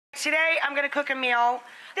Today, I'm going to cook a meal.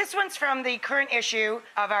 This one's from the current issue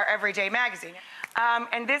of our Everyday magazine.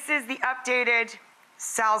 And this is the updated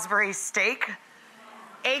Salisbury steak,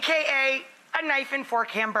 AKA a knife and fork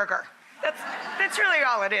hamburger. That's really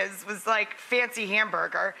all it is, was like fancy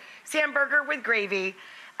hamburger. It's hamburger with gravy.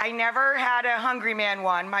 I never had a Hungry Man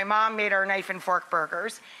one. My mom made our knife and fork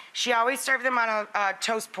burgers. She always served them on a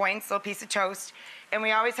toast points, little piece of toast. And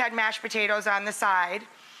we always had mashed potatoes on the side.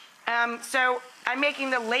 So I'm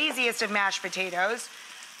making the laziest of mashed potatoes,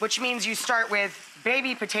 which means you start with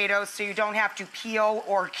baby potatoes so you don't have to peel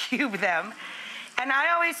or cube them. And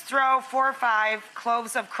I always throw 4 or 5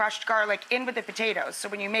 cloves of crushed garlic in with the potatoes. So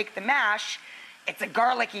when you make the mash, it's a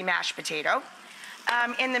garlicky mashed potato.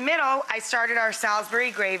 In the middle, I started our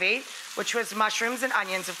Salisbury gravy, which was mushrooms and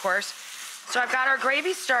onions, of course. So I've got our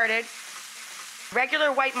gravy started.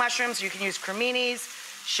 Regular white mushrooms, you can use creminis,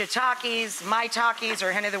 shiitakes, maitakes,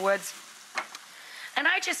 or hen of the woods. And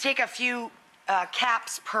I just take a few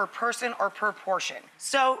caps per person or per portion.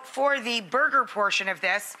 So for the burger portion of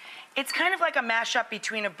this, it's kind of like a mashup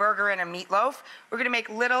between a burger and a meatloaf. We're gonna make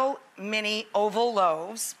little mini oval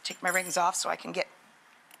loaves. Take my rings off so I can get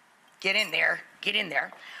in there.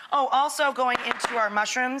 Oh, also going into our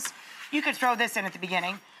mushrooms, you could throw this in at the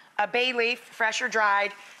beginning. A bay leaf, fresh or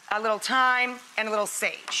dried, a little thyme, and a little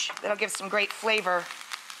sage. That'll give some great flavor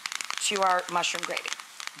to our mushroom gravy.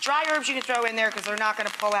 Dry herbs you can throw in there because they're not gonna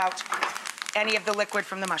pull out any of the liquid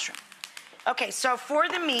from the mushroom. Okay, so for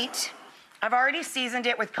the meat, I've already seasoned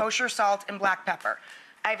it with kosher salt and black pepper.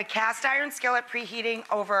 I have a cast iron skillet preheating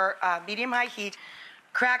over medium-high heat.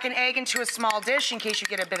 Crack an egg into a small dish in case you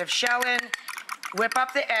get a bit of shell in. Whip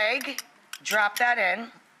up the egg, drop that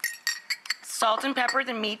in. Salt and pepper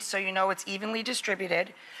the meat so you know it's evenly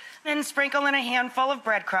distributed. Then sprinkle in a handful of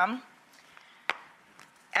breadcrumb.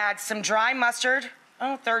 Add some dry mustard,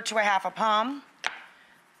 a third to a half a palm.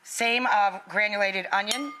 Same of granulated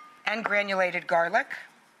onion and granulated garlic.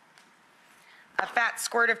 A fat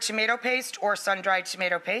squirt of tomato paste or sun-dried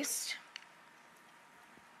tomato paste.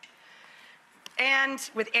 And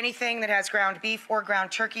with anything that has ground beef or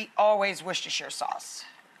ground turkey, always Worcestershire sauce.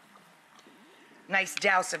 Nice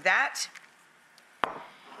douse of that.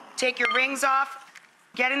 Take your rings off,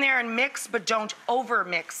 get in there and mix, but don't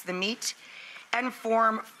over-mix the meat, and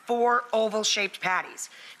form 4 oval-shaped patties.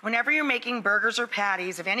 Whenever you're making burgers or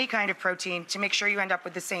patties of any kind of protein, to make sure you end up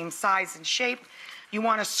with the same size and shape, you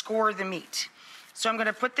want to score the meat. So I'm going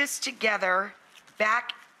to put this together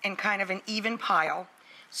back in kind of an even pile,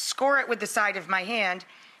 score it with the side of my hand,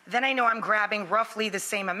 then I know I'm grabbing roughly the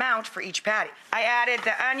same amount for each patty. I added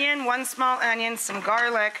the onion, 1 small onion, some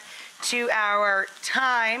garlic, to our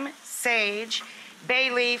thyme, sage, bay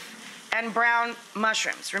leaf, and brown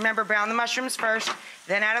mushrooms. Remember, brown the mushrooms first,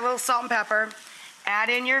 then add a little salt and pepper. Add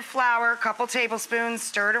in your flour, a couple tablespoons,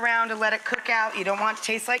 stir it around to let it cook out. You don't want it to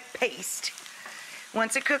taste like paste.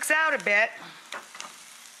 Once it cooks out a bit,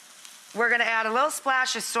 we're gonna add a little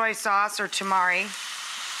splash of soy sauce or tamari.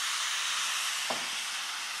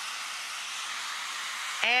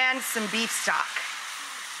 And some beef stock.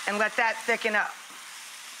 And let that thicken up.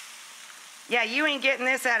 Yeah, you ain't getting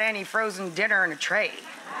this at any frozen dinner in a tray.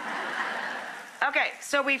 Okay,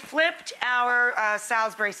 so we flipped our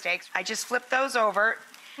Salisbury steaks. I just flipped those over.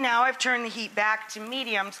 Now I've turned the heat back to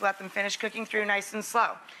medium to let them finish cooking through nice and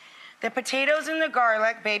slow. The potatoes and the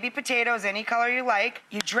garlic, baby potatoes, any color you like,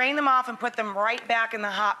 you drain them off and put them right back in the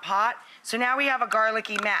hot pot. So now we have a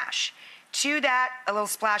garlicky mash. To that, a little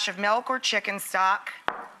splash of milk or chicken stock,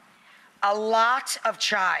 a lot of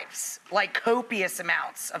chives, like copious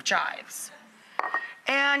amounts of chives,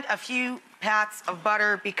 and a few pats of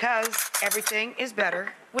butter because everything is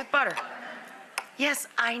better with butter. Yes,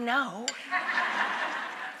 I know.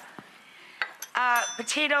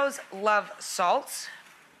 Potatoes love salt.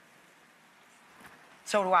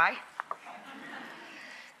 So do I.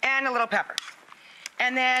 And a little pepper.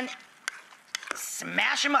 And then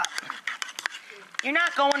smash them up. You're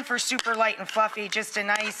not going for super light and fluffy, just a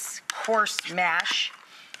nice coarse mash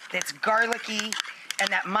that's garlicky and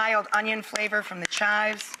that mild onion flavor from the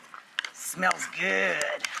chives. Smells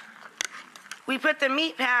good. We put the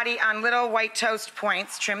meat patty on little white toast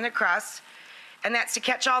points, trim the crust, and that's to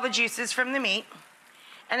catch all the juices from the meat.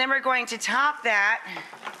 And then we're going to top that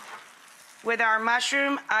with our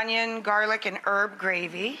mushroom, onion, garlic, and herb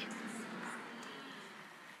gravy.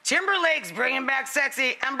 Timberlake's bringing back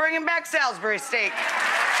sexy. I'm bringing back Salisbury steak.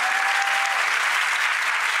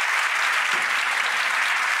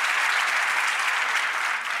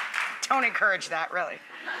 Don't encourage that, really.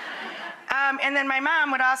 And then my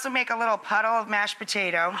mom would also make a little puddle of mashed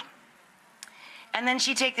potato. And then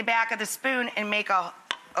she'd take the back of the spoon and make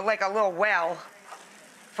like a little well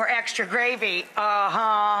for extra gravy.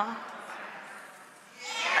 Uh-huh.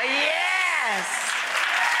 Yes.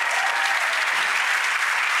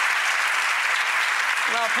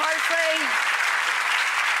 Well, parsley.